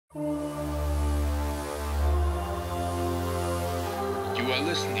You are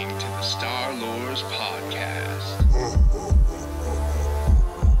listening to the Star Lores Podcast.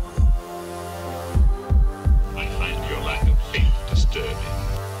 I find your lack of faith disturbing.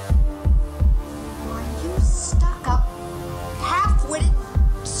 Are you stuck-up, half-witted,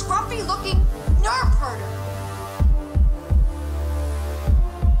 scruffy-looking nerf herder?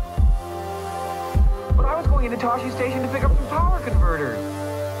 But I was going into Tashi Station to pick up some power converters.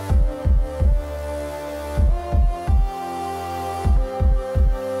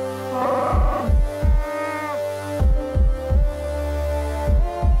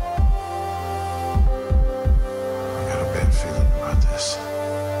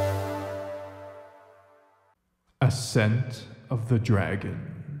 Ascent of the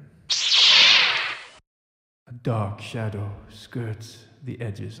Dragon. A dark shadow skirts the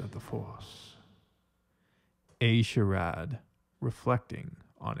edges of the Force. A. Sharad, reflecting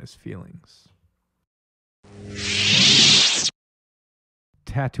on his feelings.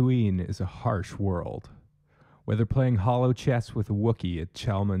 Tatooine is a harsh world. Whether playing hollow chess with a Wookiee at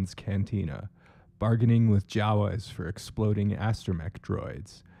Chalmun's Cantina, bargaining with Jawas for exploding astromech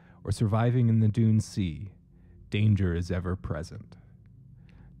droids, or surviving in the Dune Sea, danger is ever present.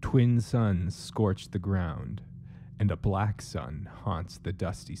 Twin suns scorch the ground, and a black sun haunts the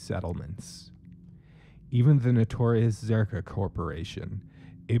dusty settlements. Even the notorious Zerka Corporation,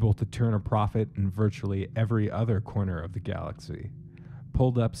 able to turn a profit in virtually every other corner of the galaxy,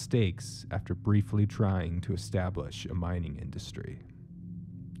 pulled up stakes after briefly trying to establish a mining industry.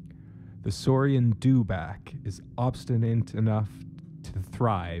 The Saurian dewback is obstinate enough to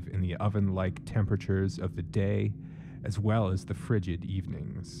thrive in the oven-like temperatures of the day as well as the frigid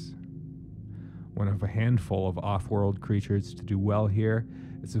evenings. One of a handful of off-world creatures to do well here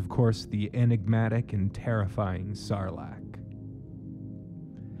is, of course, the enigmatic and terrifying Sarlacc.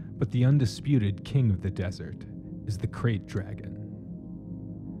 But the undisputed king of the desert is the Krayt dragon.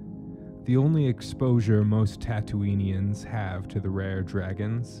 The only exposure most Tatooinians have to the rare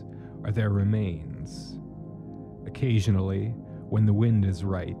dragons are their remains. Occasionally, when the wind is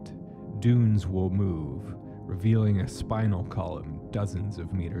right, dunes will move, revealing a spinal column dozens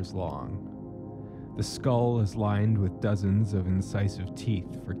of meters long. The skull is lined with dozens of incisive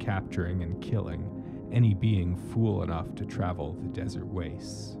teeth for capturing and killing any being fool enough to travel the desert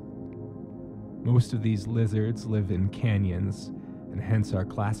wastes. Most of these lizards live in canyons and hence are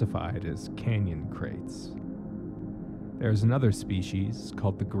classified as canyon kraits. There is another species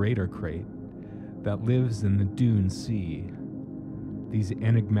called the Greater Krayt that lives in the Dune Sea. These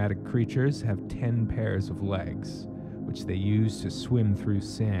enigmatic creatures have 10 pairs of legs, which they use to swim through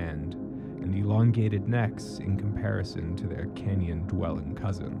sand, and elongated necks in comparison to their canyon-dwelling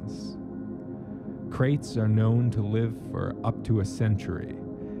cousins. Kraits are known to live for up to a century,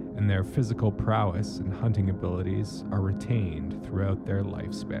 and their physical prowess and hunting abilities are retained throughout their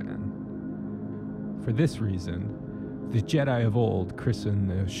lifespan. For this reason, the Jedi of old christened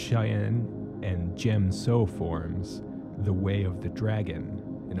the Cheyenne and Gem So forms the Way of the Dragon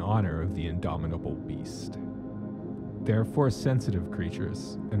in honor of the indomitable beast. They are Force-sensitive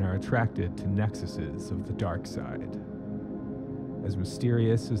creatures and are attracted to nexuses of the dark side. As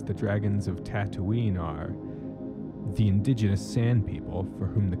mysterious as the dragons of Tatooine are, the indigenous Sand People, for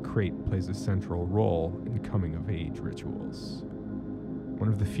whom the Krayt plays a central role in coming-of-age rituals. One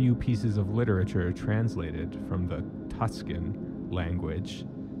of the few pieces of literature translated from the Tusken language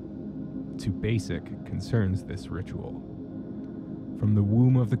to Basic concerns this ritual. From the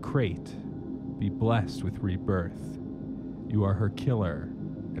womb of the Krayt, be blessed with rebirth. You are her killer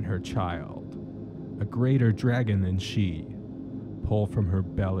and her child. A greater dragon than she. Pull from her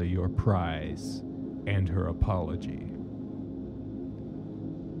belly your prize and her apology.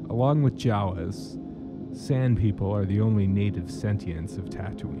 Along with Jawas, Sand People are the only native sentients of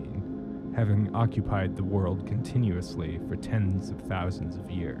Tatooine, having occupied the world continuously for tens of thousands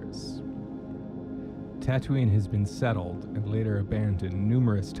of years. Tatooine has been settled and later abandoned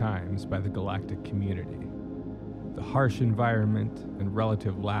numerous times by the galactic community. The harsh environment and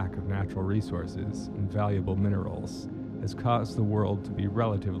relative lack of natural resources and valuable minerals has caused the world to be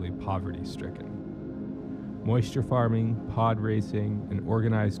relatively poverty-stricken. Moisture farming, pod racing, and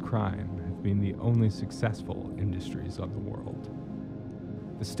organized crime have been the only successful industries on the world.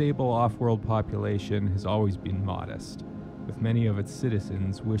 The stable off-world population has always been modest, with many of its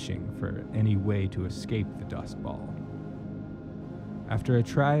citizens wishing for any way to escape the Dust Ball. After a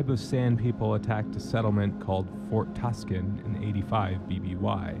tribe of Sand People attacked a settlement called Fort Tusken in 85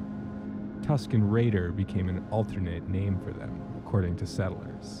 BBY, Tusken Raider became an alternate name for them, according to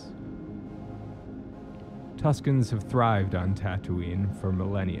settlers. Tuskens have thrived on Tatooine for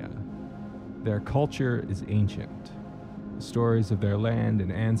millennia. Their culture is ancient. stories of their land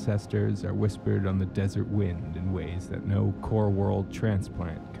and ancestors are whispered on the desert wind in ways that no core world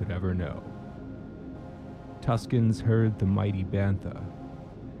transplant could ever know. Tuskens herd the mighty bantha.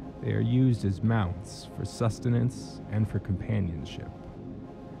 They are used as mounts for sustenance and for companionship.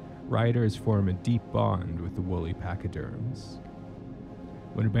 Riders form a deep bond with the woolly pachyderms.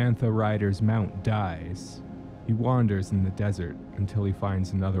 When a bantha rider's mount dies, he wanders in the desert until he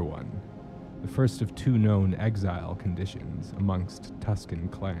finds another one, the first of two known exile conditions amongst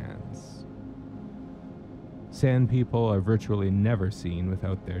Tusken clans. Sand people are virtually never seen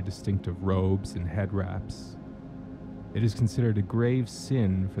without their distinctive robes and head wraps. It is considered a grave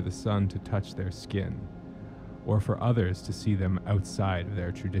sin for the sun to touch their skin, or for others to see them outside of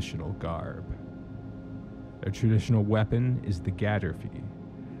their traditional garb. Their traditional weapon is the gadderfee,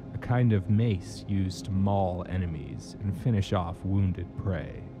 a kind of mace used to maul enemies and finish off wounded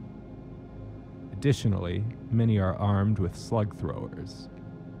prey. Additionally, many are armed with slug throwers.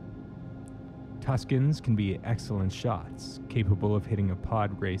 Tuskens can be excellent shots, capable of hitting a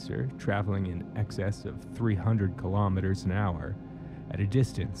pod racer traveling in excess of 300 kilometers an hour at a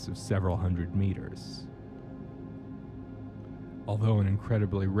distance of several hundred meters. Although an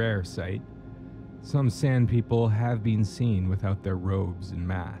incredibly rare sight, some sand people have been seen without their robes and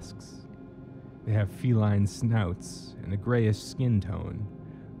masks. They have feline snouts and a grayish skin tone,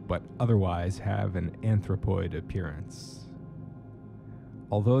 but otherwise have an anthropoid appearance.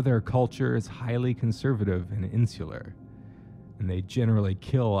 Although their culture is highly conservative and insular, and they generally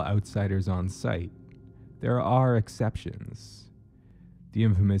kill outsiders on sight, there are exceptions. The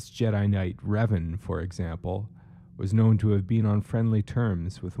infamous Jedi Knight Revan, for example, was known to have been on friendly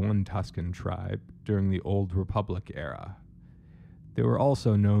terms with one Tusken tribe during the Old Republic era. They were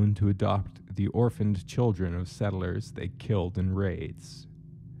also known to adopt the orphaned children of settlers they killed in raids.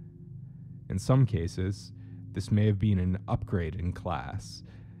 In some cases, this may have been an upgrade in class,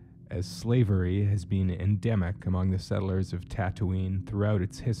 as slavery has been endemic among the settlers of Tatooine throughout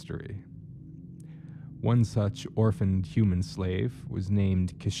its history. One such orphaned human slave was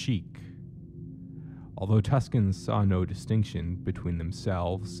named Kashyyyk. Although Tuskens saw no distinction between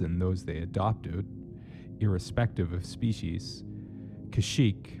themselves and those they adopted, irrespective of species,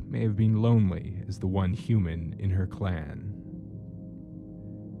 Kashyyyk may have been lonely as the one human in her clan.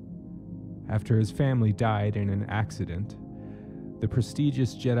 After his family died in an accident, the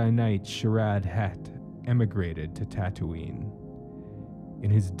prestigious Jedi Knight Sharad Het emigrated to Tatooine. In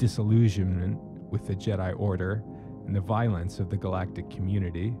his disillusionment with the Jedi Order and the violence of the galactic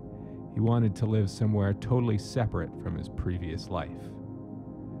community, he wanted to live somewhere totally separate from his previous life.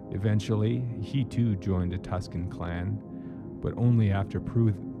 Eventually, he too joined a Tusken clan, but only after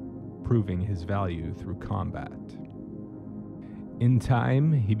proving his value through combat. In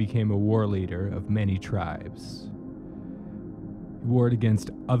time, he became a war leader of many tribes. He warred against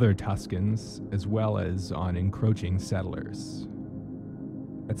other Tuskens, as well as on encroaching settlers.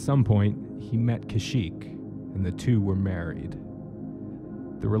 At some point, he met Kashyyyk, and the two were married.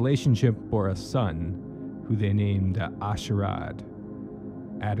 The relationship bore a son, who they named Asharad,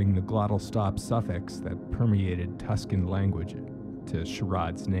 adding the glottal stop suffix that permeated Tusken language to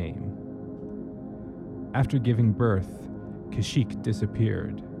Sharad's name. After giving birth, Kashyyyk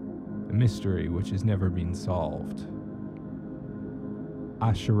disappeared, a mystery which has never been solved.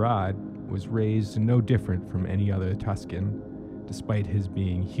 Asharad was raised no different from any other Tusken, despite his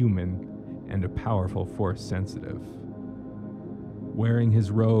being human and a powerful Force sensitive. Wearing his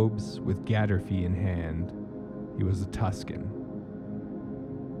robes with gadderfee in hand, he was a Tusken.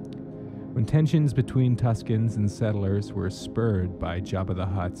 When tensions between Tuskens and settlers were spurred by Jabba the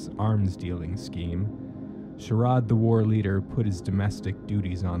Hutt's arms-dealing scheme, Sharad the war leader put his domestic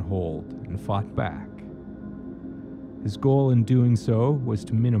duties on hold and fought back. His goal in doing so was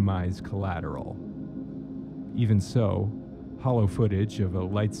to minimize collateral. Even so, hollow footage of a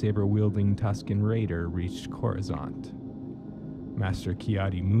lightsaber-wielding Tusken raider reached Coruscant. Master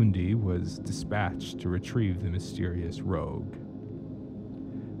Ki-Adi-Mundi was dispatched to retrieve the mysterious rogue.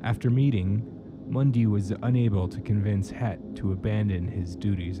 After meeting, Mundi was unable to convince Het to abandon his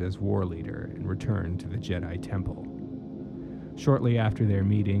duties as war leader and return to the Jedi Temple. Shortly after their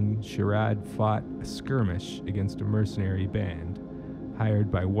meeting, Sharad fought a skirmish against a mercenary band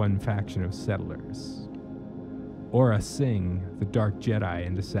hired by one faction of settlers. Aura Singh, the Dark Jedi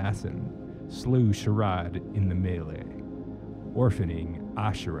and assassin, slew Sharad in the melee, orphaning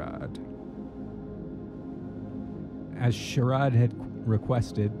Asharad. As Sharad had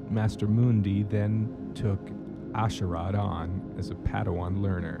requested, Master Mundi then took Asharad on as a Padawan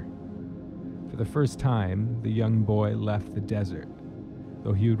learner. For the first time, the young boy left the desert,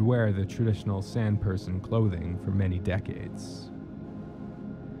 though he would wear the traditional sandperson clothing for many decades.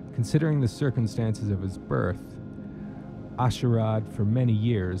 Considering the circumstances of his birth, Asherad for many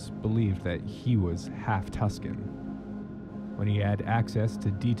years believed that he was half Tusken. When he had access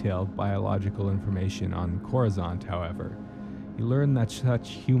to detailed biological information on Coruscant, however, he learned that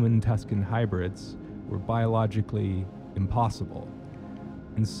such human-Tusken hybrids were biologically impossible,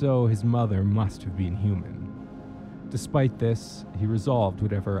 and so his mother must have been human. Despite this, he resolved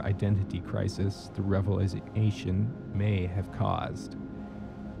whatever identity crisis the revelation may have caused,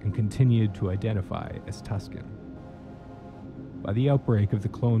 and continued to identify as Tusken. By the outbreak of the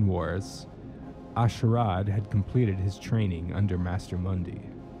Clone Wars, Asherad had completed his training under Master Mundi.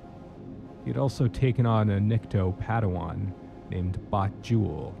 He had also taken on a Nikto Padawan named Bat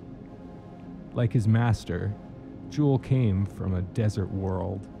Jewel. Like his master, Jewel came from a desert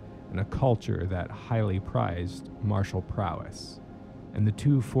world and a culture that highly prized martial prowess, and the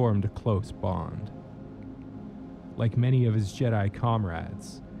two formed a close bond. Like many of his Jedi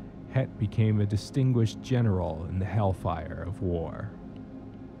comrades, Het became a distinguished general in the hellfire of war.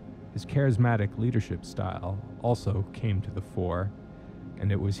 His charismatic leadership style also came to the fore,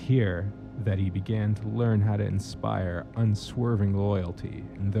 and it was here that he began to learn how to inspire unswerving loyalty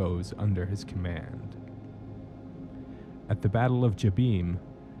in those under his command. At the Battle of Jabim,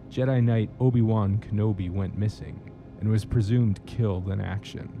 Jedi Knight Obi-Wan Kenobi went missing and was presumed killed in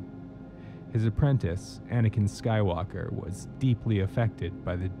action. His apprentice, Anakin Skywalker, was deeply affected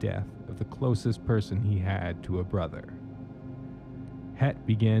by the death of the closest person he had to a brother. Het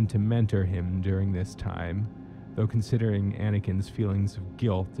began to mentor him during this time, though considering Anakin's feelings of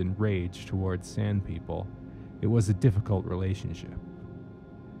guilt and rage towards Sand People, it was a difficult relationship.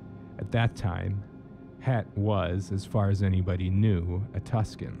 At that time, Het was, as far as anybody knew, a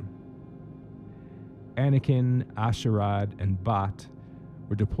Tusken. Anakin, Asherad, and Bat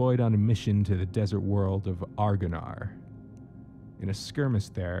were deployed on a mission to the desert world of Argonar. In a skirmish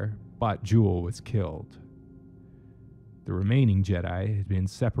there, Bat Jewel was killed. The remaining Jedi had been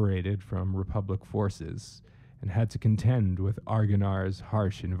separated from Republic forces and had to contend with Argonar's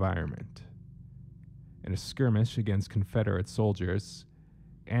harsh environment. In a skirmish against Confederate soldiers,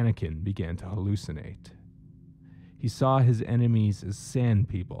 Anakin began to hallucinate. He saw his enemies as sand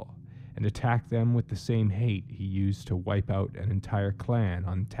people and attacked them with the same hate he used to wipe out an entire clan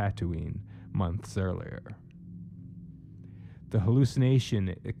on Tatooine months earlier. The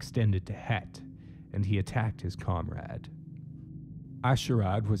hallucination extended to Het, and he attacked his comrade.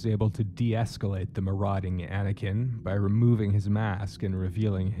 Asherad was able to de-escalate the marauding Anakin by removing his mask and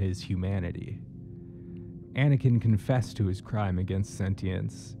revealing his humanity. Anakin confessed to his crime against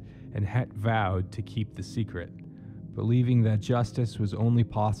sentience, and Het vowed to keep the secret, believing that justice was only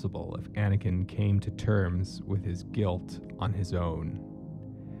possible if Anakin came to terms with his guilt on his own.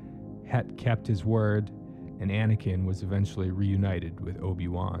 Het kept his word, and Anakin was eventually reunited with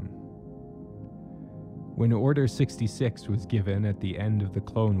Obi-Wan. When Order 66 was given at the end of the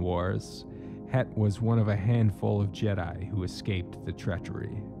Clone Wars, Het was one of a handful of Jedi who escaped the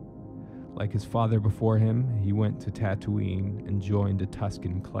treachery. Like his father before him, he went to Tatooine and joined a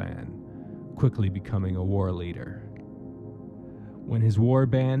Tusken clan, quickly becoming a war leader. When his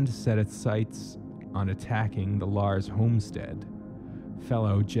warband set its sights on attacking the Lars homestead,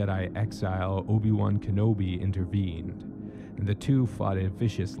 fellow Jedi exile Obi-Wan Kenobi intervened, and the two fought a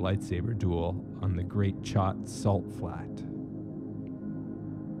vicious lightsaber duel on the Great Chot Salt Flat.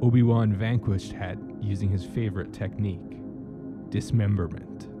 Obi-Wan vanquished Het using his favorite technique,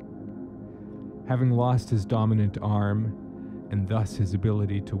 dismemberment. Having lost his dominant arm, and thus his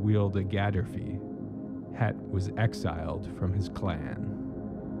ability to wield a Gaddarfi, Het was exiled from his clan.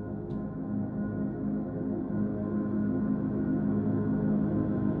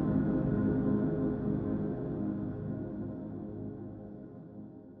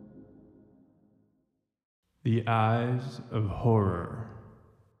 The Eyes of Horror.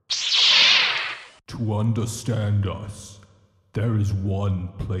 To understand us, there is one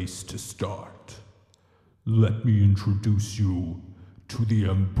place to start. Let me introduce you to the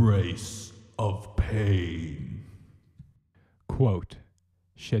embrace of pain. Quote,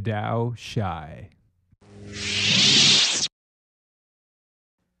 Shadow Shai.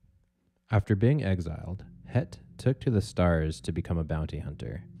 After being exiled, Het took to the stars to become a bounty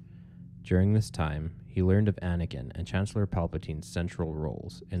hunter. During this time, he learned of Anakin and Chancellor Palpatine's central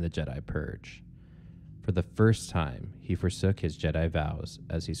roles in the Jedi Purge. For the first time, he forsook his Jedi vows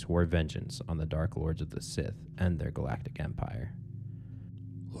as he swore vengeance on the Dark Lords of the Sith and their galactic empire.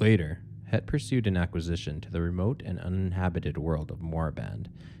 Later, Het pursued an acquisition to the remote and uninhabited world of Moraband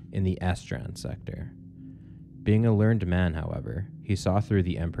in the Astran sector. Being a learned man, however, he saw through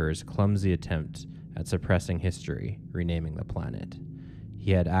the Emperor's clumsy attempt at suppressing history, renaming the planet.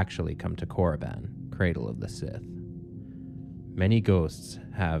 He had actually come to Korriban, cradle of the Sith. Many ghosts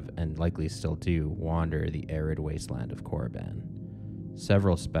have, and likely still do, wander the arid wasteland of Korriban.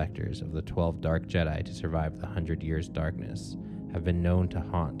 Several specters of the 12 Dark Jedi to survive the 100 Years' darkness have been known to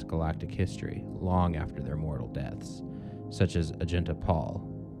haunt galactic history long after their mortal deaths, such as Ajunta Pall,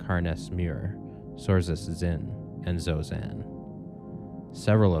 Karnes Muir, Sorzus Zin, and Zozan.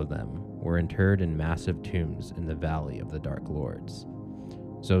 Several of them were interred in massive tombs in the Valley of the Dark Lords.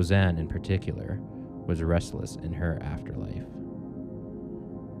 Zozan, in particular, was restless in her afterlife.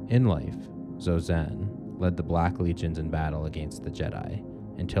 In life, Zozan led the Black Legions in battle against the Jedi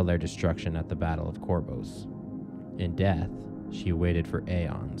until their destruction at the Battle of Korbos. In death, she waited for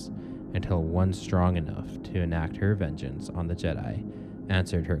aeons until one strong enough to enact her vengeance on the Jedi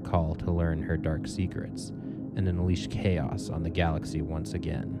answered her call to learn her dark secrets and unleash chaos on the galaxy once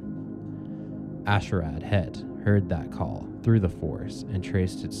again. Asherad Het heard that call through the Force and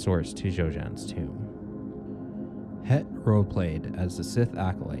traced its source to Zhojan's tomb. Het roleplayed as the Sith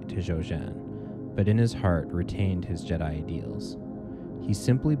acolyte to Zhojan, but in his heart retained his Jedi ideals. He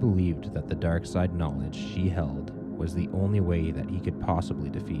simply believed that the dark side knowledge she held was the only way that he could possibly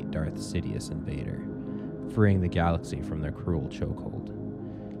defeat Darth Sidious and Vader, freeing the galaxy from their cruel chokehold.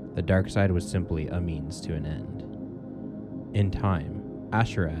 The dark side was simply a means to an end. In time,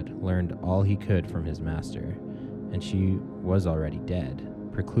 Asherad learned all he could from his master, and she was already dead,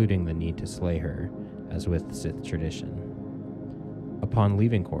 precluding the need to slay her, as with Sith tradition. Upon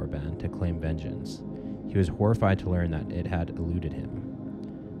leaving Korriban to claim vengeance, he was horrified to learn that it had eluded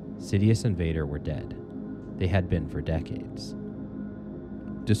him. Sidious and Vader were dead. They had been for decades.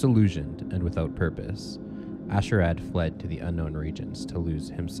 Disillusioned and without purpose, Asherad fled to the unknown regions to lose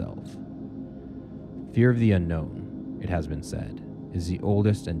himself. Fear of the unknown, it has been said, is the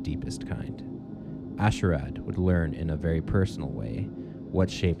oldest and deepest kind. Asherad would learn in a very personal way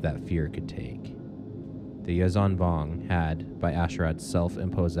what shape that fear could take. The Yazan Vong had, by Asherad's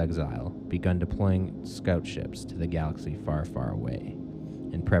self-imposed exile, begun deploying scout ships to the galaxy far, far away,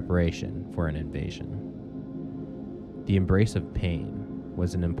 in preparation for an invasion. The embrace of pain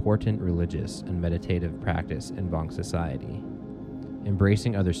was an important religious and meditative practice in Vong society.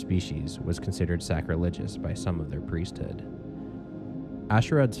 Embracing other species was considered sacrilegious by some of their priesthood.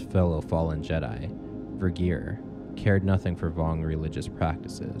 Asherad's fellow fallen Jedi, Vergir, cared nothing for Vong religious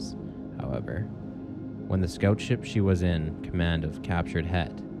practices. However, when the scout ship she was in command of captured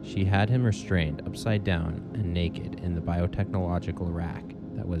Het, she had him restrained upside down and naked in the biotechnological rack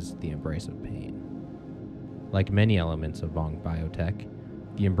that was the Embrace of Pain. Like many elements of Vong biotech,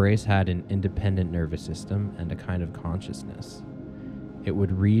 the Embrace had an independent nervous system and a kind of consciousness. It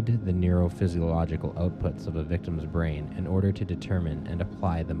would read the neurophysiological outputs of a victim's brain in order to determine and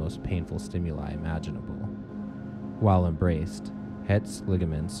apply the most painful stimuli imaginable. While embraced, Het's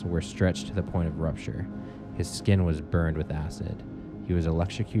ligaments were stretched to the point of rupture. His skin was burned with acid. He was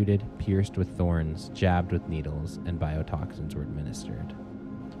electrocuted, pierced with thorns, jabbed with needles, and biotoxins were administered.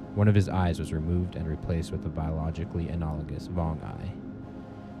 One of his eyes was removed and replaced with a biologically analogous Vong eye.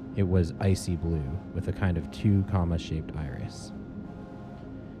 It was icy blue, with a kind of 2 comma-shaped iris.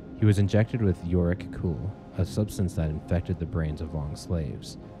 He was injected with Yorick Cool, a substance that infected the brains of Vong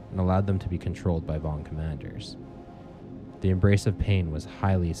slaves, and allowed them to be controlled by Vong commanders. The Embrace of Pain was a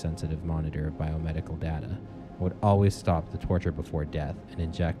highly sensitive monitor of biomedical data, and would always stop the torture before death and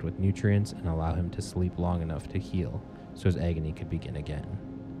inject with nutrients and allow him to sleep long enough to heal so his agony could begin again.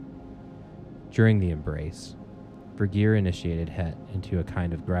 During the Embrace, Vergir initiated Het into a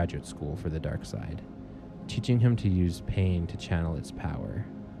kind of graduate school for the dark side, teaching him to use pain to channel its power.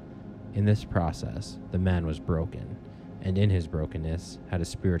 In this process, the man was broken, and in his brokenness had a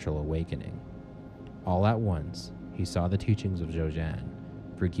spiritual awakening. All at once, he saw the teachings of Zhojan,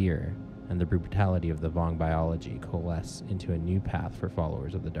 Vergir, and the brutality of the Vong biology coalesce into a new path for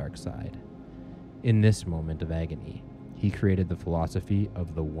followers of the dark side. In this moment of agony, he created the philosophy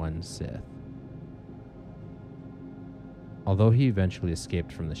of the One Sith. Although he eventually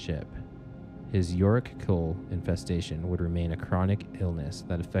escaped from the ship, his Yorick Kull infestation would remain a chronic illness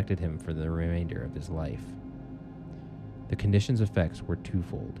that affected him for the remainder of his life. The condition's effects were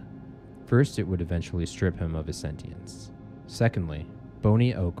twofold. First, it would eventually strip him of his sentience. Secondly,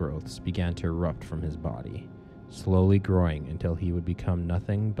 bony outgrowths began to erupt from his body, slowly growing until he would become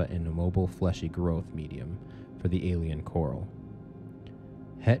nothing but an immobile fleshy growth medium for the alien coral.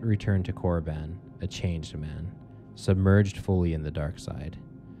 Het returned to Korriban, a changed man, submerged fully in the dark side.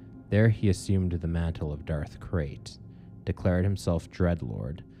 There he assumed the mantle of Darth Krayt, declared himself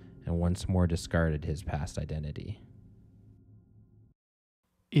Dreadlord, and once more discarded his past identity.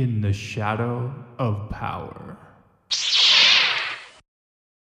 In the shadow of power.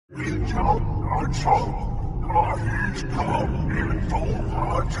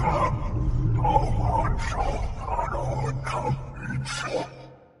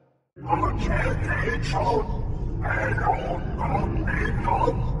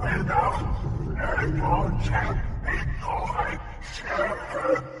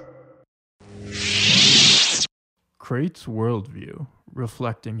 Krayt's worldview,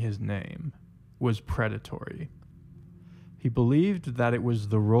 reflecting his name, was predatory. He believed that it was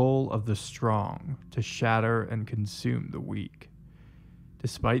the role of the strong to shatter and consume the weak.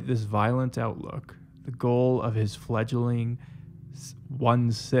 Despite this violent outlook, the goal of his fledgling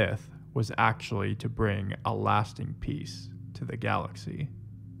One Sith was actually to bring a lasting peace to the galaxy.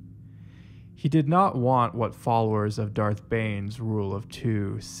 He did not want what followers of Darth Bane's rule of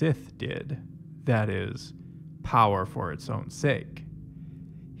two Sith did, that is, power for its own sake.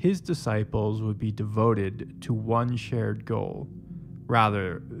 His disciples would be devoted to one shared goal,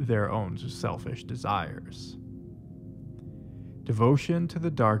 rather their own selfish desires. Devotion to the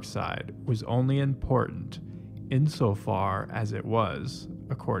dark side was only important insofar as it was,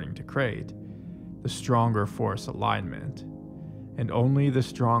 according to Krayt, the stronger force alignment, and only the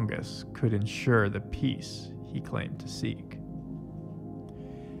strongest could ensure the peace he claimed to seek.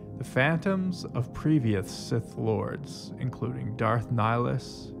 The phantoms of previous Sith Lords, including Darth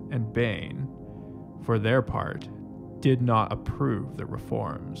Nihilus and Bane, for their part, did not approve the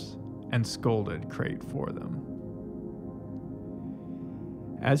reforms and scolded Krayt for them.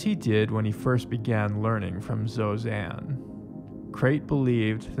 As he did when he first began learning from Zozan, Krayt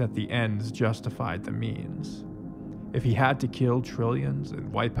believed that the ends justified the means. If he had to kill trillions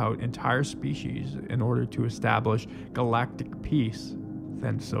and wipe out entire species in order to establish galactic peace,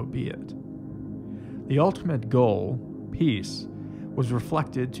 then so be it. The ultimate goal, peace, was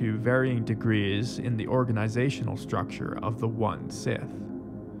reflected to varying degrees in the organizational structure of the One Sith.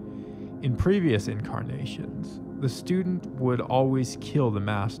 In previous incarnations, the student would always kill the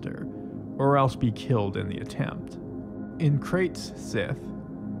master, or else be killed in the attempt. In Krayt's Sith,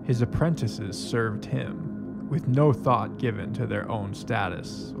 his apprentices served him, with no thought given to their own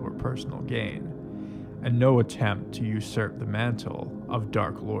status or personal gain, and no attempt to usurp the mantle of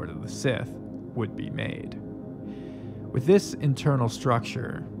Dark Lord of the Sith would be made. With this internal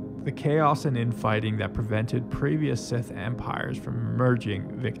structure, the chaos and infighting that prevented previous Sith empires from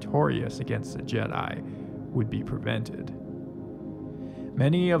emerging victorious against the Jedi would be prevented.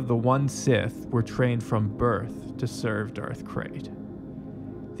 Many of the One Sith were trained from birth to serve Darth Krayt.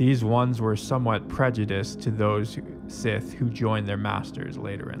 These ones were somewhat prejudiced to those Sith who joined their masters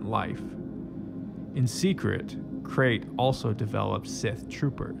later in life. In secret, Krayt also developed Sith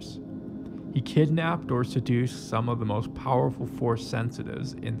troopers. He kidnapped or seduced some of the most powerful Force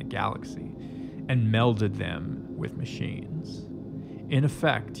sensitives in the galaxy and melded them with machines. In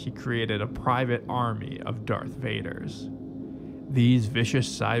effect, he created a private army of Darth Vaders. These vicious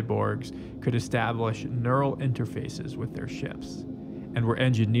cyborgs could establish neural interfaces with their ships and were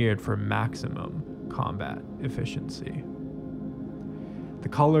engineered for maximum combat efficiency. The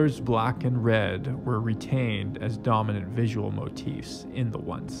colors black and red were retained as dominant visual motifs in the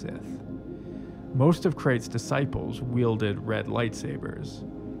One Sith. Most of Krayt's disciples wielded red lightsabers,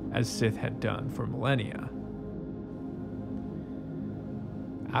 as Sith had done for millennia.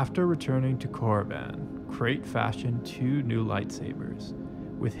 After returning to Korriban, Krayt fashioned two new lightsabers,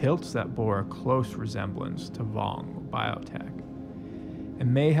 with hilts that bore a close resemblance to Vong biotech,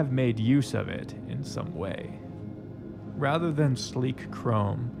 and may have made use of it in some way. Rather than sleek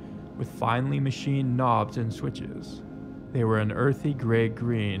chrome with finely machined knobs and switches, they were an earthy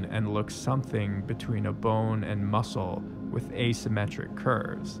gray-green and looked something between a bone and muscle with asymmetric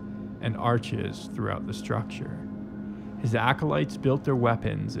curves and arches throughout the structure. His acolytes built their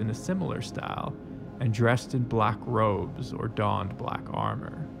weapons in a similar style and dressed in black robes or donned black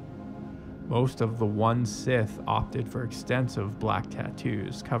armor. Most of the One Sith opted for extensive black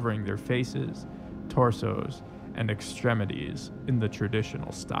tattoos covering their faces, torsos, and extremities in the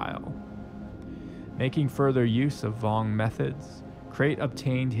traditional style. Making further use of Vong methods, Krayt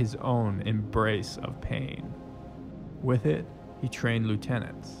obtained his own embrace of pain. With it, he trained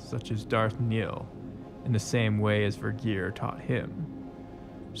lieutenants such as Darth Nihil in the same way as Vergir taught him.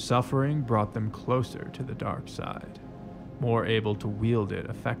 Suffering brought them closer to the dark side, more able to wield it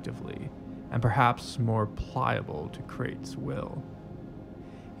effectively, and perhaps more pliable to Krayt's will.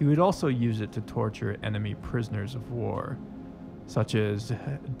 He would also use it to torture enemy prisoners of war, such as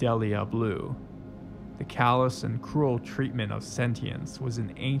Delia Blue. The callous and cruel treatment of sentience was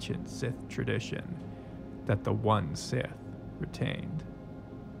an ancient Sith tradition that the One Sith retained.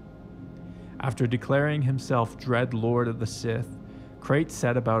 After declaring himself Dread Lord of the Sith, Krayt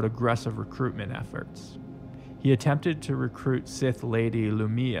set about aggressive recruitment efforts. He attempted to recruit Sith Lady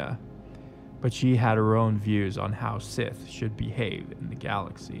Lumia, but she had her own views on how Sith should behave in the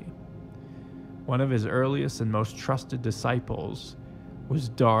galaxy. One of his earliest and most trusted disciples was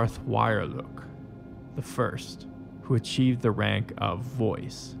Darth Wireluk, the first, who achieved the rank of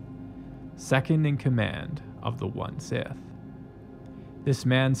Voice, second in command of the One Sith. This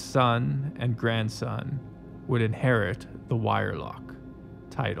man's son and grandson would inherit the Wireluk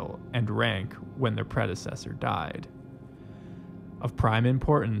title and rank when their predecessor died. Of prime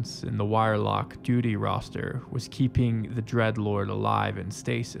importance in the Wireluk duty roster was keeping the Dreadlord alive in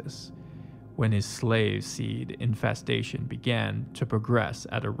stasis when his slave seed infestation began to progress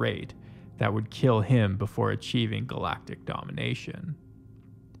at a rate that would kill him before achieving galactic domination.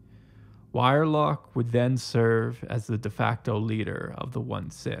 Wireluk would then serve as the de facto leader of the One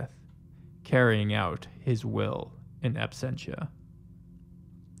Sith, carrying out his will in absentia.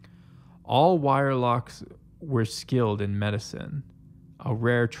 All Wireluks were skilled in medicine, a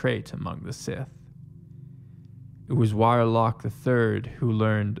rare trait among the Sith. It was Wireluk III who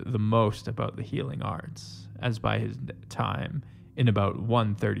learned the most about the healing arts, as by his time, in about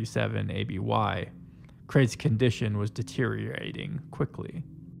 137 ABY, Krayt's condition was deteriorating quickly.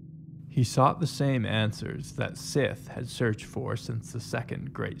 He sought the same answers that Sith had searched for since the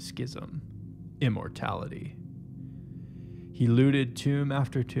Second Great Schism: immortality. He looted tomb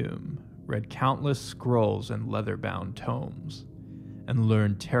after tomb, read countless scrolls and leather-bound tomes, and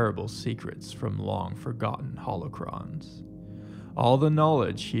learned terrible secrets from long-forgotten holocrons. All the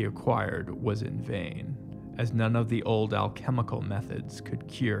knowledge he acquired was in vain, as none of the old alchemical methods could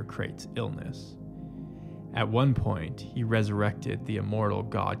cure Krayt's illness. At one point, he resurrected the immortal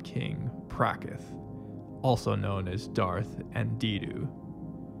god king Prakith, also known as Darth Andidu.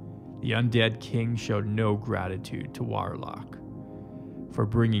 The undead king showed no gratitude to Wireluk for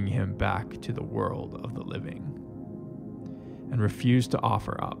bringing him back to the world of the living, and refused to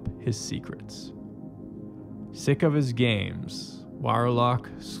offer up his secrets. Sick of his games,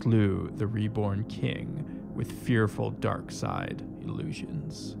 Wireluk slew the reborn king with fearful dark side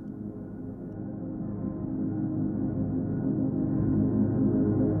illusions.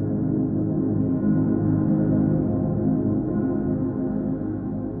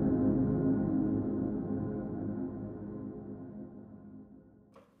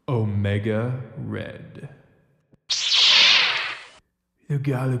 Omega Red. The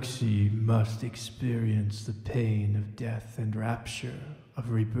galaxy must experience the pain of death and rapture of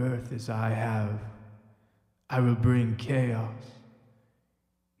rebirth as I have. I will bring chaos.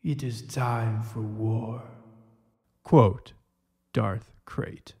 It is time for war. Quote, Darth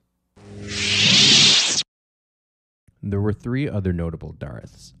Krayt. There were 3 other notable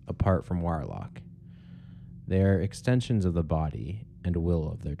Darths, apart from Wireluk. They are extensions of the body and will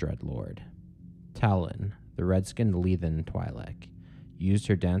of their dread lord. Talon, the red-skinned Lethan Twi'lek, used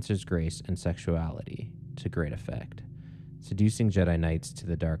her dancer's grace and sexuality to great effect, seducing Jedi Knights to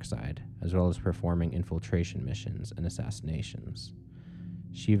the dark side, as well as performing infiltration missions and assassinations.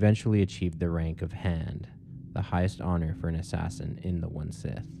 She eventually achieved the rank of Hand, the highest honor for an assassin in the One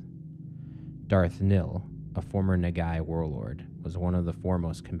Sith. Darth Nil, a former Nagai warlord, was one of the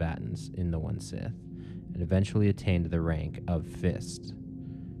foremost combatants in the One Sith, and eventually attained the rank of Fist.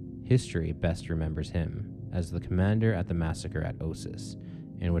 History best remembers him as the commander at the massacre at Ossus,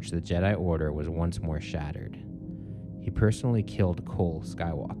 in which the Jedi Order was once more shattered. He personally killed Cole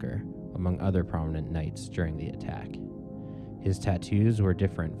Skywalker, among other prominent knights during the attack. His tattoos were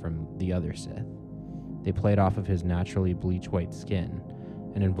different from the other Sith. They played off of his naturally bleach-white skin,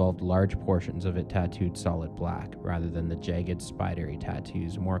 and involved large portions of it tattooed solid black rather than the jagged, spidery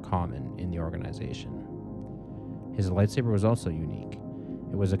tattoos more common in the organization. His lightsaber was also unique.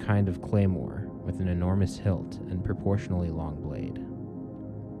 It was a kind of claymore with an enormous hilt and proportionally long blade.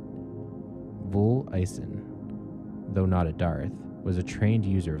 Vul Isen, though not a Darth, was a trained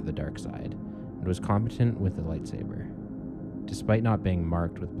user of the dark side and was competent with the lightsaber. Despite not being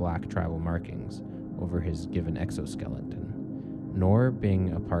marked with black tribal markings over his given exoskeleton, nor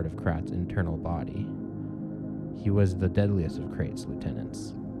being a part of Krat's internal body, he was the deadliest of Krayt's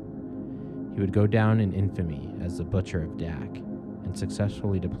lieutenants. He would go down in infamy as the Butcher of Dak, and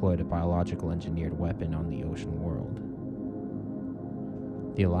successfully deployed a biological engineered weapon on the ocean world.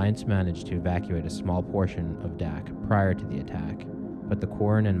 The Alliance managed to evacuate a small portion of Dak prior to the attack, but the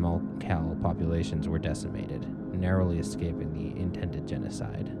Quarren and Malkal populations were decimated, narrowly escaping the intended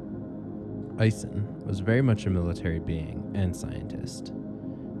genocide. Ison was very much a military being and scientist.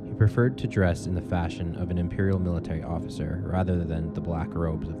 He preferred to dress in the fashion of an imperial military officer rather than the black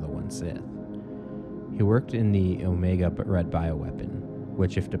robes of the One Sith. He worked in the Omega Red bioweapon,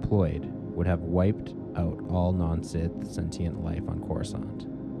 which, if deployed, would have wiped out all non-Sith sentient life on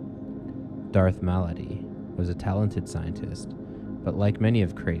Coruscant. Darth Malady was a talented scientist, but like many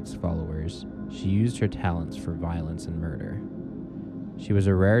of Krayt's followers, she used her talents for violence and murder. She was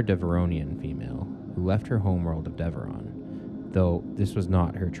a rare Deveronian female who left her homeworld of Deveron, though this was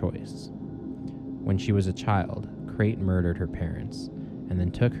not her choice. When she was a child, Krayt murdered her parents and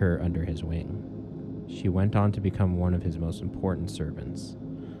then took her under his wing. She went on to become one of his most important servants.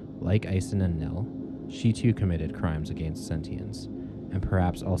 Like Ison and Nell, she too committed crimes against sentience, and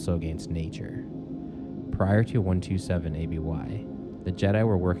perhaps also against nature. Prior to 127 ABY, the Jedi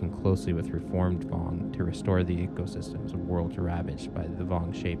were working closely with reformed Vong to restore the ecosystems of worlds ravaged by the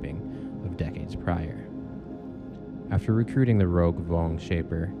Vong shaping of decades prior. After recruiting the rogue Vong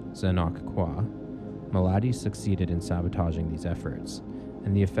shaper, Zenok Kwa, Malady succeeded in sabotaging these efforts,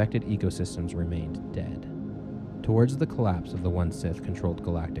 and the affected ecosystems remained dead. Towards the collapse of the One Sith-controlled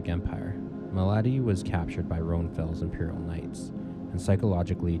Galactic Empire, Malady was captured by Ronfel's Imperial Knights and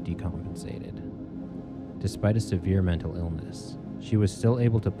psychologically decompensated. Despite a severe mental illness, she was still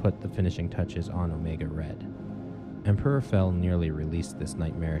able to put the finishing touches on Omega Red. Emperor Fel nearly released this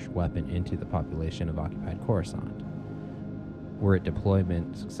nightmarish weapon into the population of occupied Coruscant. Were its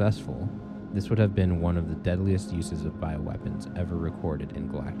deployment successful, this would have been one of the deadliest uses of bioweapons ever recorded in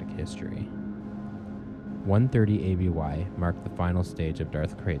galactic history. 130 ABY marked the final stage of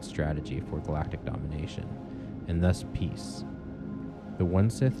Darth Krayt's strategy for galactic domination, and thus peace. The One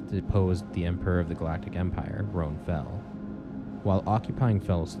Sith deposed the Emperor of the Galactic Empire, Ron Fel. While occupying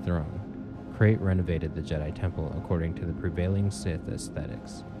Fel's throne, Krayt renovated the Jedi Temple according to the prevailing Sith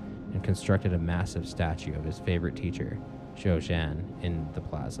aesthetics, and constructed a massive statue of his favorite teacher, Zhou Zhan, in the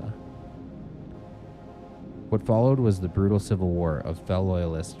plaza. What followed was the brutal civil war of Fel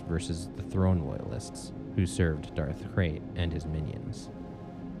loyalists versus the throne loyalists, who served Darth Krayt and his minions.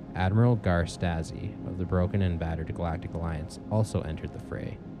 Admiral Gar Stasi of the broken and battered Galactic Alliance also entered the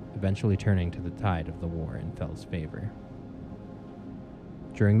fray, eventually turning to the tide of the war in Fel's favor.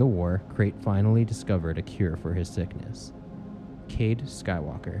 During the war, Krayt finally discovered a cure for his sickness. Cade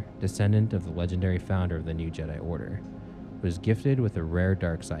Skywalker, descendant of the legendary founder of the New Jedi Order, was gifted with a rare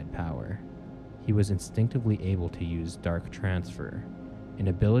dark side power. He was instinctively able to use Dark Transfer, an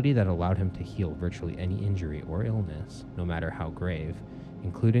ability that allowed him to heal virtually any injury or illness, no matter how grave,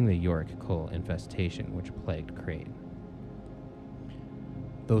 including the York Kull infestation which plagued Krayt.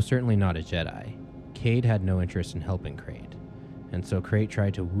 Though certainly not a Jedi, Cade had no interest in helping Krayt, and so Krayt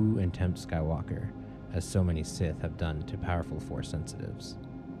tried to woo and tempt Skywalker, as so many Sith have done to powerful Force sensitives.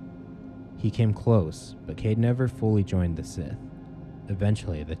 He came close, but Cade never fully joined the Sith.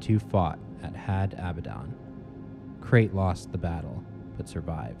 Eventually, the two fought at Had Abaddon. Krayt lost the battle, but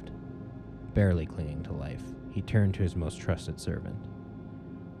survived. Barely clinging to life, he turned to his most trusted servant.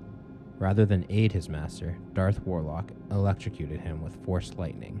 Rather than aid his master, Darth Warlock electrocuted him with Force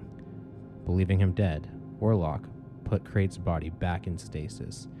lightning. Believing him dead, Warlock put Krayt's body back in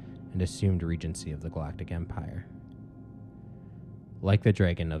stasis and assumed regency of the Galactic Empire. Like the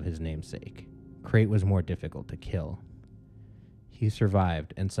dragon of his namesake, Krayt was more difficult to kill. He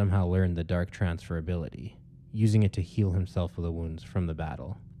survived and somehow learned the Dark Transfer ability, using it to heal himself of the wounds from the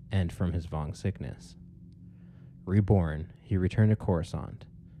battle and from his Vong sickness. Reborn, he returned to Coruscant,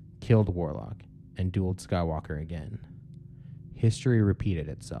 killed Warlock, and dueled Skywalker again. History repeated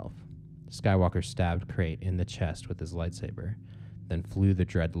itself. Skywalker stabbed Krayt in the chest with his lightsaber, then flew the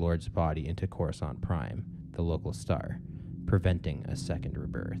Dread Lord's body into Coruscant Prime, the local star, preventing a second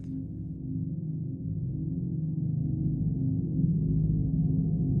rebirth.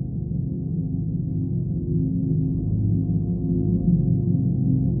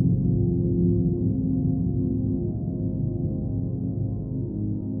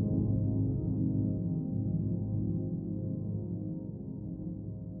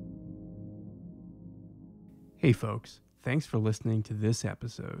 Hey folks, thanks for listening to this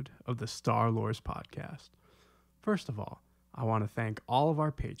episode of the Star Lores podcast. First of all, I want to thank all of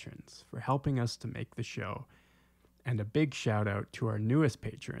our patrons for helping us to make the show, and a big shout out to our newest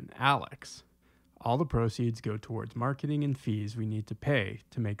patron, Alex. All the proceeds go towards marketing and fees we need to pay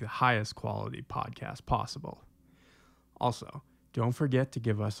to make the highest quality podcast possible. Also, don't forget to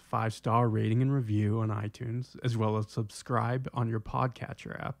give us a 5-star rating and review on iTunes, as well as subscribe on your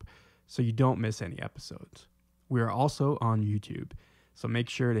podcatcher app so you don't miss any episodes. We are also on YouTube, so make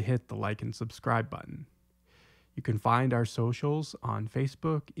sure to hit the like and subscribe button. You You can find our socials on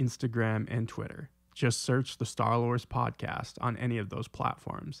Facebook, Instagram, and Twitter. Just search the Star Wars Podcast on any of those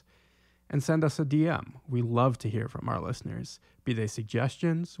platforms. And send us a DM. We love to hear from our listeners, be they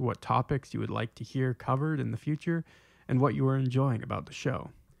suggestions, what topics you would like to hear covered in the future, and what you are enjoying about the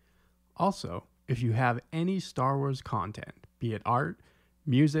show. Also, if you have any Star Wars content, be it art,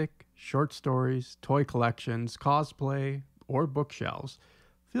 music, short stories, toy collections, cosplay, or bookshelves,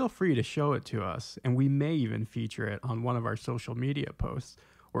 feel free to show it to us, and we may even feature it on one of our social media posts,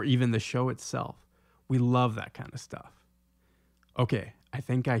 or even the show itself. We love that kind of stuff. Okay, I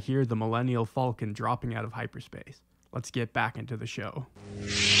think I hear the Millennial Falcon dropping out of hyperspace. Let's get back into the show.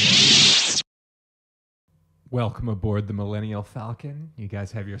 Welcome aboard the Millennial Falcon. You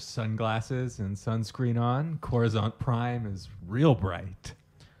guys have your sunglasses and sunscreen on. Coruscant Prime is real bright.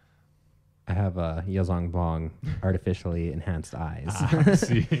 I have Yozong Bong artificially enhanced eyes. I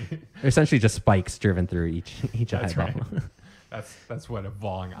see. They're essentially just spikes driven through each That's eyeball. right. That's what a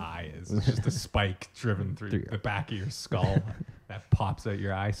Vong eye is. It's just a spike driven through the back of your skull that pops out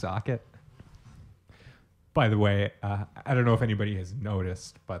your eye socket. By the way, I don't know if anybody has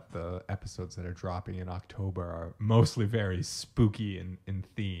noticed, but the episodes that are dropping in October are mostly very spooky in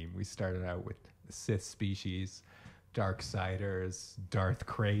theme. We started out with the Sith species, Darksiders, Darth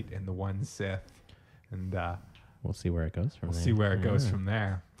Krayt, and the One Sith, and we'll see where it goes from there. We'll see where it goes from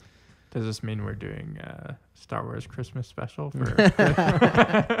there. Does this mean we're doing Star Wars Christmas special? For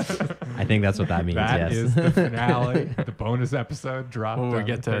I think that's what that means, That yes. is the finale. The bonus episode dropped when we on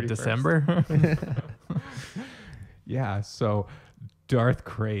get the to 31st. December? Yeah, so Darth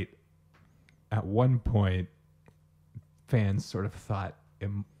Krayt, at one point, fans sort of thought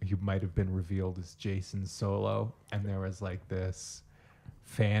he might have been revealed as Jason Solo, and there was like this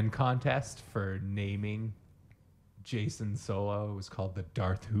fan contest for naming Jason Solo. It was called the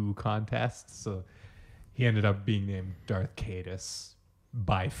Darth Who contest. So he ended up being named Darth Caedus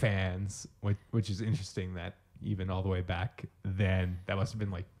by fans, which is interesting that even all the way back then, that must have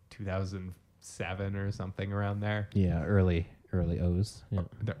been like 2007 or something around there. Yeah, early O's. Yeah.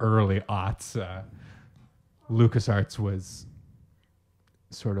 The early aughts. LucasArts was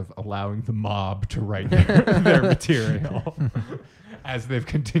sort of allowing the mob to write their material as they've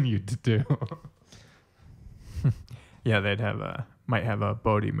continued to do. Yeah, might have a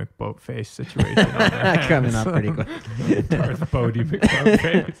Bodie McBoatface situation on their Coming hands. up pretty quick. Darth Bodie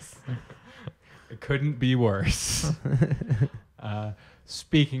McBoatface. It couldn't be worse.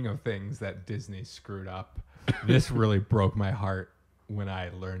 Speaking of things that Disney screwed up, this really broke my heart when I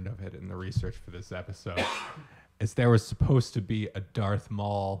learned of it in the research for this episode. Is there was supposed to be a Darth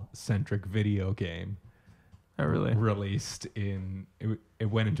Maul-centric video game. Oh, really? Released it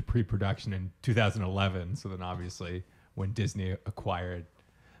went into pre-production in 2011. So then obviously when Disney acquired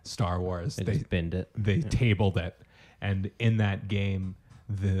Star Wars, They just binned it. They tabled it. And in that game,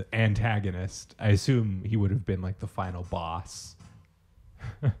 the antagonist, I assume he would have been like the final boss.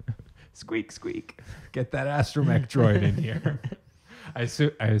 Squeak, squeak. Get that astromech droid in here. I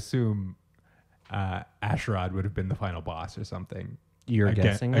assume Asherod would have been the final boss or something. You're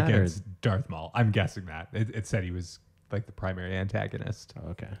guessing that? Against Darth Maul. I'm guessing that. It said he was like the primary antagonist. Oh,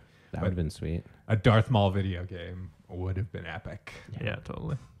 okay. That would have been sweet. A Darth Maul video game would have been epic. Yeah,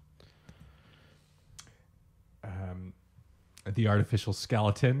 totally. The artificial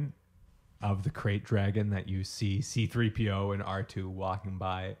skeleton of the Krayt dragon that you see C-3PO and R2 walking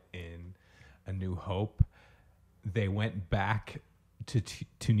by in A New Hope, they went back to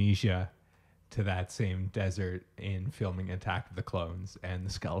Tunisia, to that same desert, in filming Attack of the Clones, and the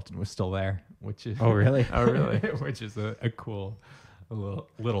skeleton was still there, which is Oh, really? Oh, really? which is a cool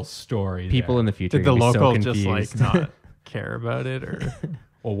little story. People there. in the future Did the are gonna be so local just confused. like not care about it, or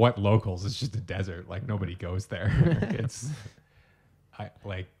Well, what locals? It's just a desert. Like nobody goes there.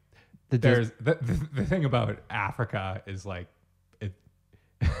 There's the thing about Africa is like it.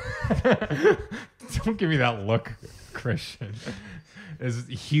 Don't give me that look, Christian. Is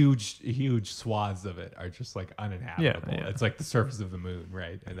huge swaths of it are just like uninhabitable. Yeah. It's like the surface of the moon,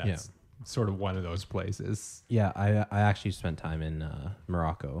 right? And that's sort of one of those places. Yeah, I actually spent time in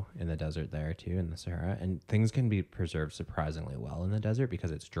Morocco in the desert there too, in the Sahara, and things can be preserved surprisingly well in the desert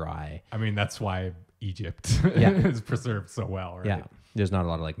because it's dry. I mean, that's why Egypt Yeah. is preserved so well, right? Yeah, there's not a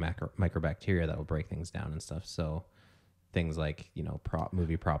lot of like microbacteria that will break things down and stuff. So things like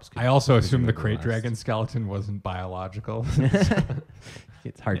movie props. I also assume the presumably Krayt dragon skeleton wasn't biological.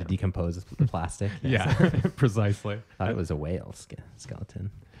 It's hard to decompose the plastic. Yeah, precisely. Thought it was a whale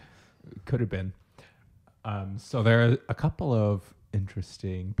skeleton. Could have been. So there are a couple of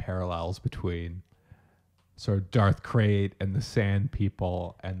interesting parallels between sort of Darth Krayt and the Sand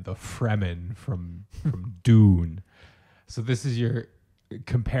People and the Fremen from Dune. So this is your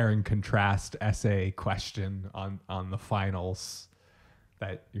compare and contrast essay question on the finals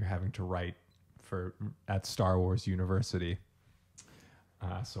that you're having to write at Star Wars University.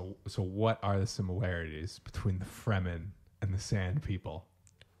 So what are the similarities between the Fremen and the Sand People?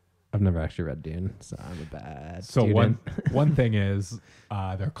 I've never actually read Dune, so I'm a bad So student. one thing is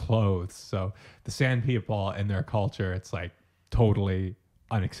their clothes. So the Sand People and their culture, it's like totally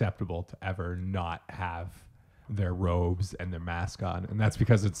unacceptable to ever not have their robes and their mask on, and that's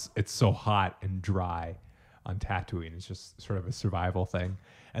because it's so hot and dry on Tatooine. It's just sort of a survival thing.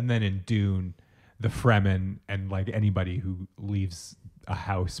 And then in Dune, the Fremen and like anybody who leaves a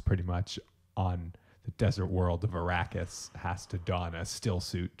house pretty much on the desert world of Arrakis has to don a still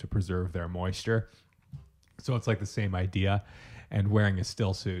suit to preserve their moisture. So it's like the same idea, and wearing a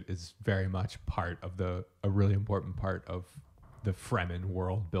still suit is very much part of a really important part of the Fremen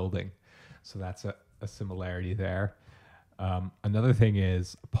world building. So that's a similarity there. Another thing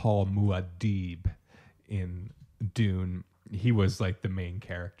is Paul Muad'Dib in Dune. He was like the main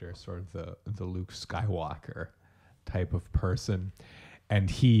character, sort of the Luke Skywalker type of person, and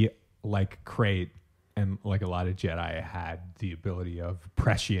he, like Krayt and like a lot of Jedi, had the ability of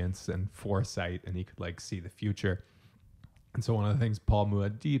prescience and foresight, and he could like see the future. And so one of the things Paul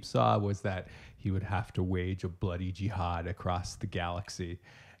Muad'Dib saw was that he would have to wage a bloody jihad across the galaxy,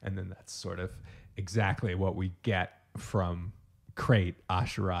 and then that's sort of exactly what we get from Krayt,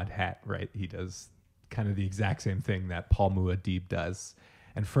 Asherad Het, right? He does kind of the exact same thing that Paul Muad'Dib does.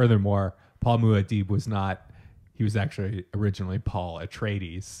 And furthermore, Paul Muad'Dib he was actually originally Paul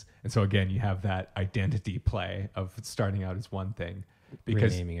Atreides. And so again, you have that identity play of starting out as one thing.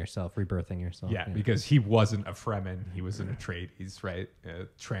 Because renaming yourself, rebirthing yourself. Yeah, because he wasn't a Fremen, he was an Atreides, right? A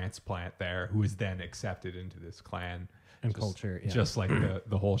transplant there who was then accepted into this clan. And culture, yeah. Just like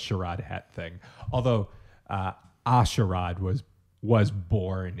the whole Sharad Het thing. Although Asherad was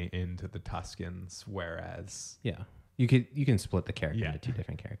born into the Tuscans, whereas you can split the character into two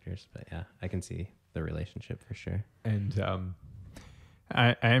different characters, but yeah, I can see the relationship for sure. And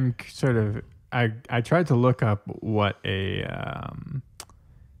I am sort of I tried to look up what a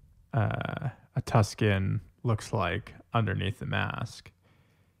Tuscan looks like underneath the mask,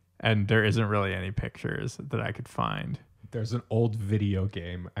 and there isn't really any pictures that I could find. There's an old video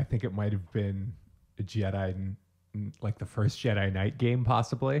game. I think it might have been a Jedi, like the first Jedi Knight game,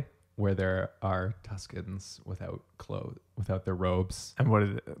 possibly, where there are Tuscans without clothes, without their robes. And what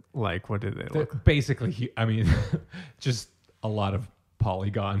is it like? What do they look? Basically, I mean, just a lot of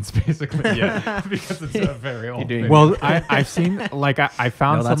polygons, basically. Yeah, because it's a very old. Well, I've seen like I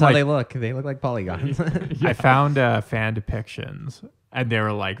found that's some, how like, they look. They look like polygons. I found fan depictions, and they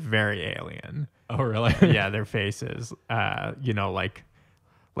were like very alien. Oh, really? Yeah, their faces.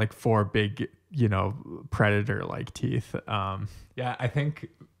 Like four big, predator like teeth. Yeah, I think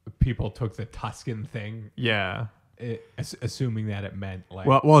people took the Tuscan thing. Yeah. Assuming that it meant like.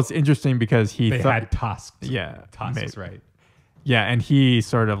 Well, it's interesting because they had tusks. Yeah, tusks, right? Yeah, and he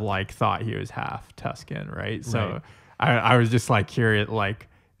sort of like thought he was half Tuscan, right? So I was just like curious, like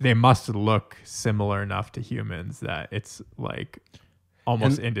they must look similar enough to humans that it's like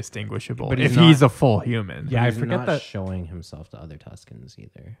almost indistinguishable. But if he's a full human, yeah, I forget that showing himself to other Tuscans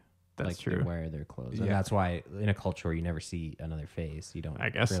either. That's like true. They wear their clothes, and that's why in a culture where you never see another face, you don't. I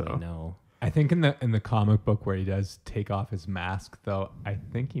guess really so. know. I think in the comic book where he does take off his mask, though, I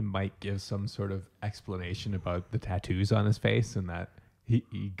think he might give some sort of explanation about the tattoos on his face, and that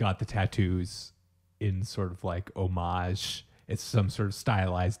he got the tattoos in sort of like homage. It's some sort of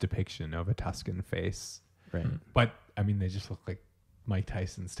stylized depiction of a Tuscan face, right? But I mean, they just look like Mike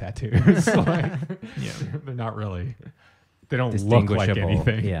Tyson's tattoos. Like, they're not really. They don't look like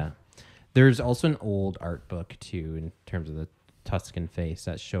anything. Yeah. There's also an old art book too, in terms of the Tuscan face,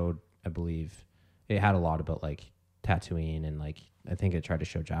 that showed, I believe, it had a lot about like Tatooine, and like I think it tried to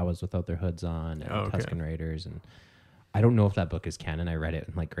show Jawas without their hoods on, and Tuscan Raiders, and I don't know if that book is canon. I read it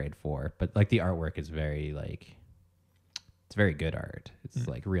in like grade 4, but like the artwork is very like, it's very good art. It's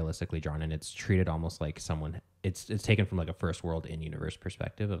like realistically drawn, and it's treated almost like someone. It's taken from like a first world in-universe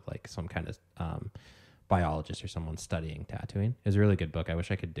perspective of like some kind of biologist or someone studying Tatooine. It's a really good book. I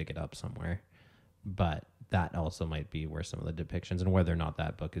wish I could dig it up somewhere, but that also might be where some of the depictions, and whether or not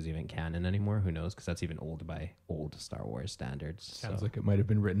that book is even canon anymore, who knows? Because that's even old by old Star Wars standards. Sounds like it might have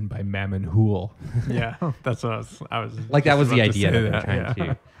been written by Mammon Hool. Yeah, that's what I was like. That was the idea that I'm trying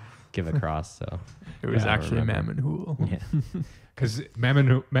to give across. So it was actually Mammon Hool. Yeah, because Mammon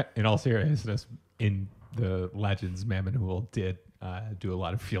Hool, in all seriousness, in the Legends, Mammon Hool did do a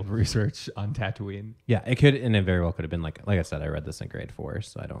lot of field research on Tatooine. Yeah, it could, and it very well could have been like I said, I read this in grade 4,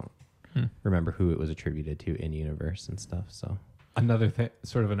 so I don't remember who it was attributed to in universe and stuff. So another thing,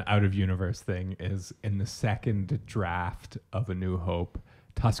 sort of an out of universe thing, is in the second draft of A New Hope,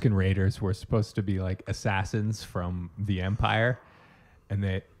 Tusken Raiders were supposed to be like assassins from the Empire, and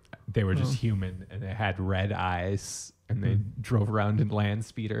they were just human, and they had red eyes, and they drove around in land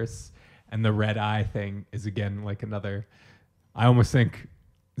speeders. And the red eye thing is again like another. I almost think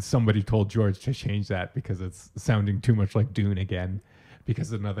somebody told George to change that because it's sounding too much like Dune again.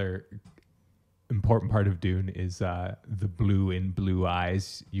 Because another important part of Dune is the blue in blue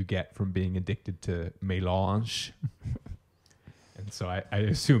eyes you get from being addicted to mélange. And so I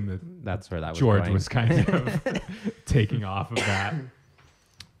assume that's where that George going. was kind of taking off of that.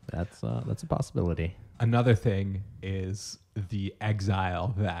 That's a possibility. Another thing is the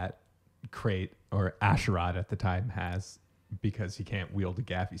exile that Krayt, or Asherod at the time, has because he can't wield a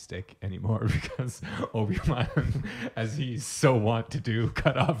gaffy stick anymore because Obi-Wan, as he's so wont to do,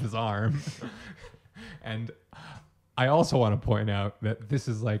 cut off his arm. And I also want to point out that this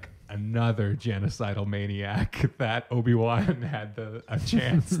is like another genocidal maniac that Obi-Wan had a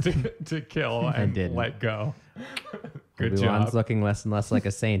chance to kill and let go. Good Obi-Wan's job. looking less and less like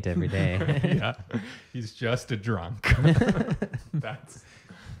a saint every day. Yeah, he's just a drunk. That's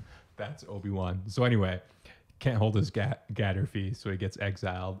Obi-Wan. So anyway, can't hold his Gatter fee, so he gets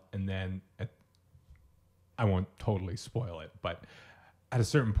exiled, and then I won't totally spoil it, but at a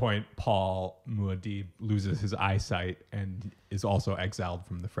certain point, Paul Muad'Dib loses his eyesight and is also exiled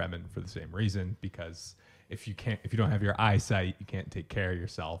from the Fremen for the same reason, because if you don't have your eyesight, you can't take care of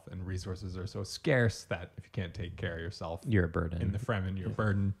yourself, and resources are so scarce that if you can't take care of yourself, you're a burden. In the Fremen, you're a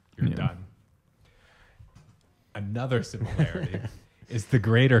burden. You're done. Another similarity is the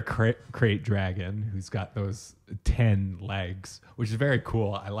greater Krayt dragon, who's got those 10 legs, which is very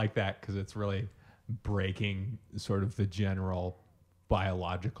cool. I like that because it's really breaking sort of the general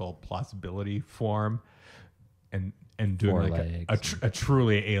biological plausibility form and doing 4 like legs. a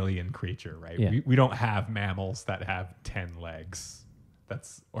truly alien creature, right? Yeah. We don't have mammals that have 10 legs.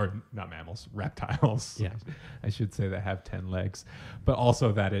 Or not mammals, reptiles. Yeah. I should say that have 10 legs, but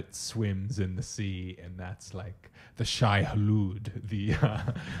also that it swims in the sea, and that's like the Shai Hulud,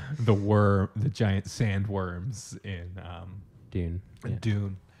 the worm, the giant sandworms in Dune.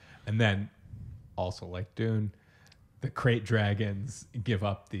 Dune. And then also like Dune, the Krayt dragons give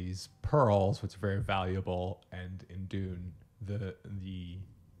up these pearls, which are very valuable, and in Dune, the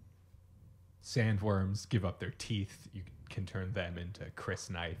sandworms give up their teeth. You can turn them into Chris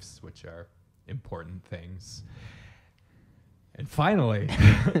knives, which are important things. And finally,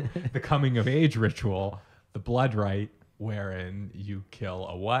 the coming of age ritual, the blood rite, wherein you kill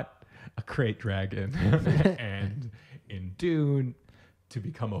a Krayt dragon. And in Dune, to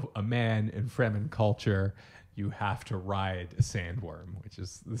become a man in Fremen culture, you have to ride a sandworm, which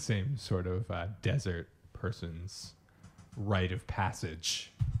is the same sort of desert person's rite of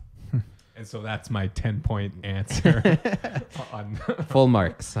passage. And so that's my 10-point answer on full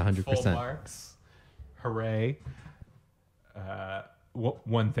marks, 100%. Full marks. Hooray.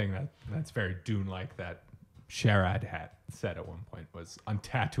 One thing that's very Dune-like that Sherrod had said at one point was, on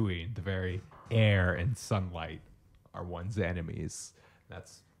Tatooine, the very air and sunlight are one's enemies.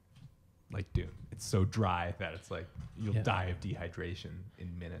 That's like Dune. It's so dry that it's like you'll die of dehydration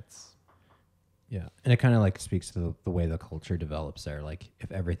in minutes. Yeah, and it kind of like speaks to the way the culture develops there. Like, if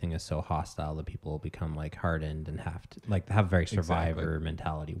everything is so hostile, the people have like hardened and have a very survivor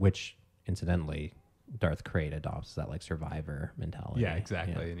mentality, which incidentally, Darth Krayt adopts that like survivor mentality. Yeah,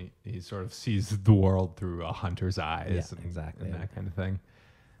 exactly. Yeah. And he sort of sees the world through a hunter's eyes. Yeah, exactly. And that kind of thing.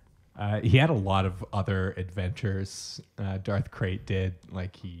 He had a lot of other adventures. Darth Krayt did.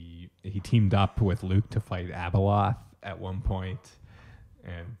 Like he teamed up with Luke to fight Abeloth at one point,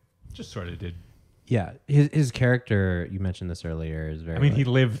 and just sort of did. Yeah, his character, you mentioned this earlier, is very. I mean, he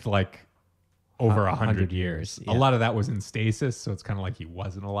lived like over 100 years. Yeah. A lot of that was in stasis, so it's kind of like he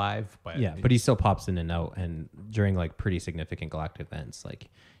wasn't alive. But but he still pops in and out, and during like pretty significant galactic events, like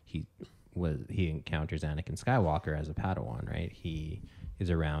he encounters Anakin Skywalker as a Padawan, right? He is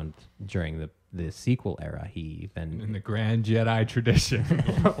around during the sequel era. He then, in the Grand Jedi tradition,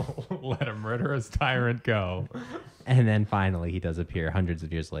 let a murderous tyrant go. And then finally he does appear hundreds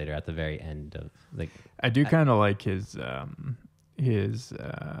of years later at the very end of like. I do kind of like his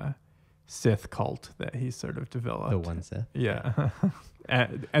Sith cult that he sort of developed. The One Sith. Yeah.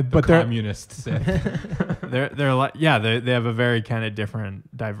 But they're communist Sith. they're like, yeah, they have a very kind of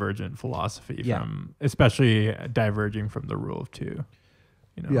different, divergent philosophy from, especially diverging from the rule of two.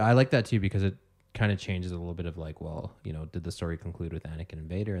 You know? Yeah, I like that too, because kind of changes a little bit of like, well, did the story conclude with Anakin and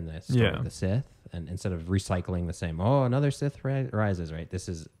Vader and the story of the Sith? And instead of recycling the same, another Sith rises, right? This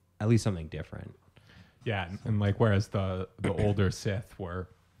is at least something different. Yeah, and like whereas the older Sith were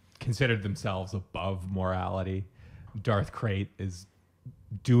considered themselves above morality, Darth Krayt is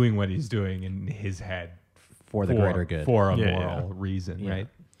doing what he's doing in his head for the greater good, for a moral reason, right?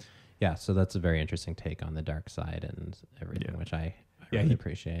 Yeah, so that's a very interesting take on the dark side and everything, which I really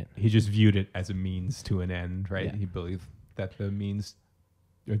appreciate. He just viewed it as a means to an end, right? Yeah. He believed that the means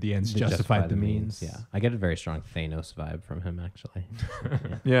or the ends justified the means. Yeah, I get a very strong Thanos vibe from him, actually.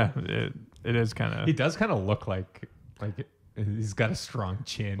 Yeah, it is kind of. He does kind of look like he's got a strong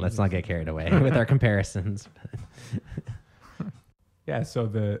chin. Let's not get carried away with our comparisons. Yeah, so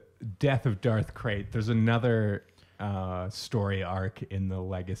the death of Darth Krayt. There's another story arc in the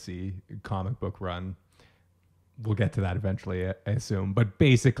Legacy comic book run. We'll get to that eventually, I assume. But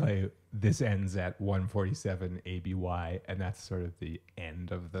basically, this ends at 147 ABY, and that's sort of the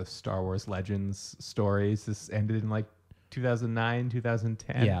end of the Star Wars Legends stories. This ended in like 2009,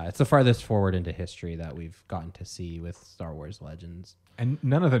 2010. Yeah, it's the farthest forward into history that we've gotten to see with Star Wars Legends. And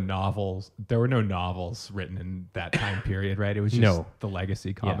none of the novels, there were no novels written in that time period, right? It was just the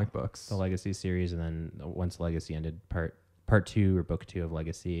Legacy comic books. The Legacy series, and then once Legacy ended, part 2 or book 2 of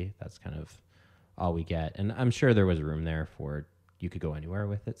Legacy, that's kind of all we get. And I'm sure there was room there for you could go anywhere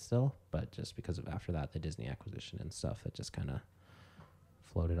with it still, but just because of after that, the Disney acquisition and stuff, it just kind of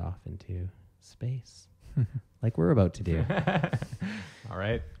floated off into space. Like we're about to do. All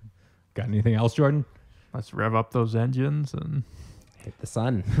right. Got anything else, Jordan? Let's rev up those engines and hit the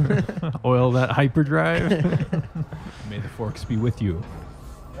sun. Oil that hyperdrive. May the forks be with you.